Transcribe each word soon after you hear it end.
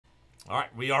All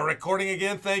right, we are recording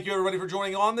again. Thank you, everybody, for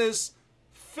joining on this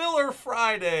Filler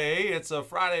Friday. It's a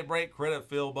Friday break credit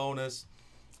fill bonus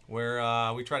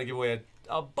where we try to give away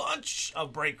a bunch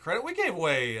of break credit. We gave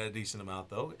away a decent amount,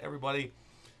 though. Everybody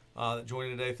that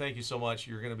joined today, thank you so much.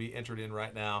 You're going to be entered in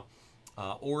right now.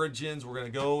 Origins, we're going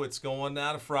to go. It's going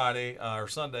now to Friday or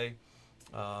Sunday.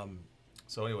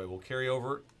 So anyway, we'll carry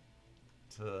over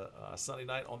to Sunday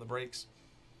night on the breaks.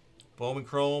 Bowman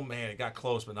Chrome, man, it got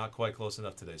close, but not quite close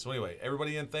enough today. So anyway,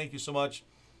 everybody in, thank you so much.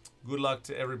 Good luck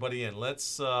to everybody in.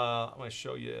 Let's, I'm going to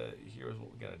show you, here's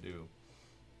what we got to do.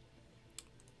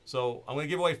 So I'm going to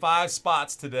give away 5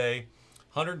 spots today.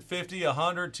 150,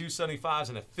 100, 275s,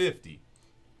 and a 50.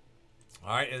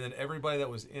 All right, and then everybody that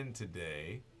was in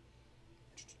today.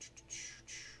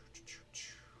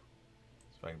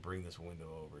 If I can bring this window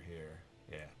over here.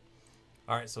 Yeah.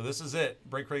 All right, so this is it.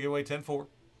 Break credit giveaway 10-4.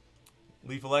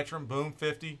 Leaf Electrum, boom,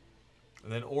 50.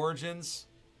 And then Origins,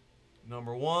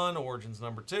 number 1. Origins,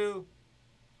 number 2.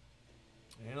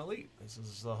 And Elite. This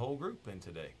is the whole group in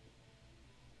today.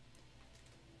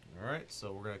 All right,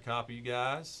 so we're going to copy you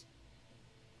guys.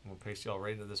 I'm going to paste y'all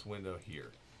right into this window here.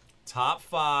 Top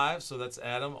 5, so that's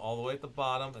Adam all the way at the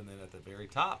bottom. And then at the very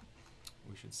top,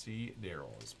 we should see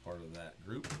Daryl as part of that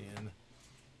group in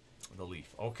the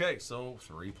Leaf. Okay, so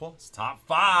 3 plus. Top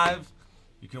 5.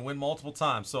 You can win multiple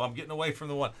times. So I'm getting away from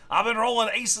the one. I've been rolling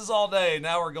aces all day.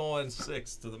 Now we're going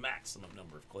 6 to the maximum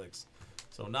number of clicks.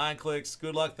 So 9 clicks.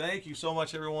 Good luck. Thank you so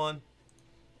much, everyone.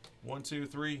 1, 2,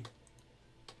 3.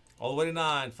 All the way to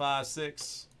 9. 5,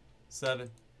 6, 7,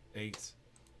 8,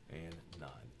 and 9.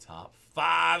 Top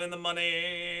 5 in the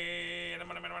money.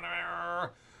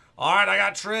 All right, I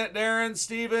got Trent, Darren,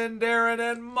 Steven, Darren,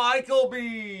 and Michael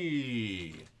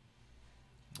B.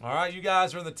 All right, you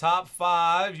guys are in the top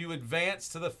 5. You advance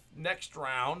to the next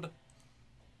round.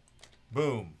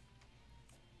 Boom.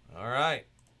 All right.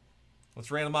 Let's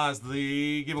randomize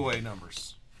the giveaway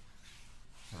numbers.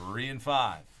 3 and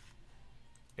 5.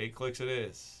 8 clicks it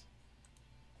is.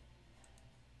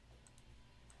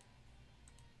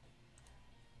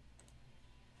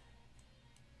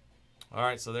 All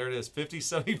right, so there it is. 50,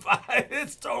 75.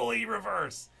 It's totally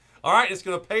reverse. All right, it's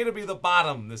going to pay to be the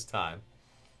bottom this time.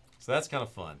 So that's kind of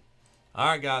fun. All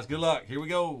right, guys, good luck. Here we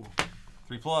go.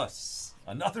 3 plus.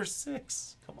 Another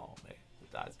 6. Come on, man.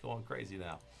 The die's going crazy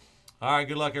now. All right,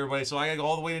 good luck, everybody. So I got to go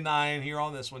all the way to 9 here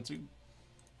on this one, too.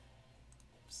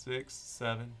 6,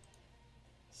 7,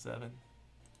 7,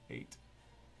 8.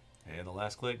 And the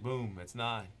last click, boom, it's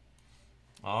 9.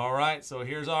 All right, so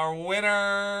here's our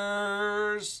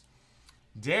winners.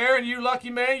 Darren, you lucky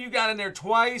man. You got in there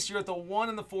twice. You're at the 1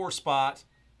 and the 4 spot.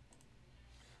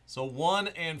 So 1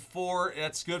 and 4,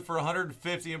 that's good for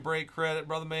 150 in break credit,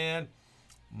 brother man.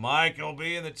 Michael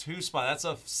B in the 2 spot. That's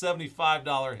a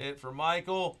 $75 hit for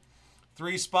Michael.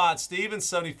 3 spots. Steven,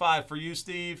 75 for you,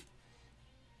 Steve.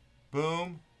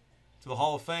 Boom. To the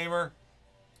Hall of Famer.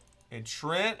 And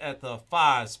Trent at the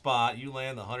 5 spot. You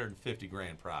land the 150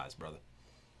 grand prize, brother.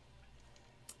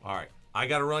 All right. I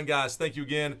got to run, guys. Thank you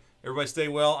again. Everybody stay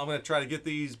well. I'm going to try to get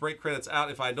these break credits out.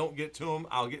 If I don't get to them,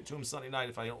 I'll get to them Sunday night.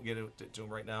 If I don't get to them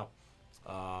right now,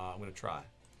 I'm going to try.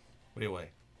 But anyway,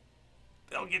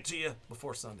 they'll get to you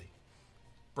before Sunday.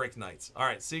 Break nights. All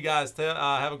right. See you guys.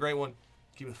 Have a great one.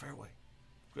 Keep it fairway.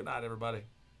 Good night, everybody.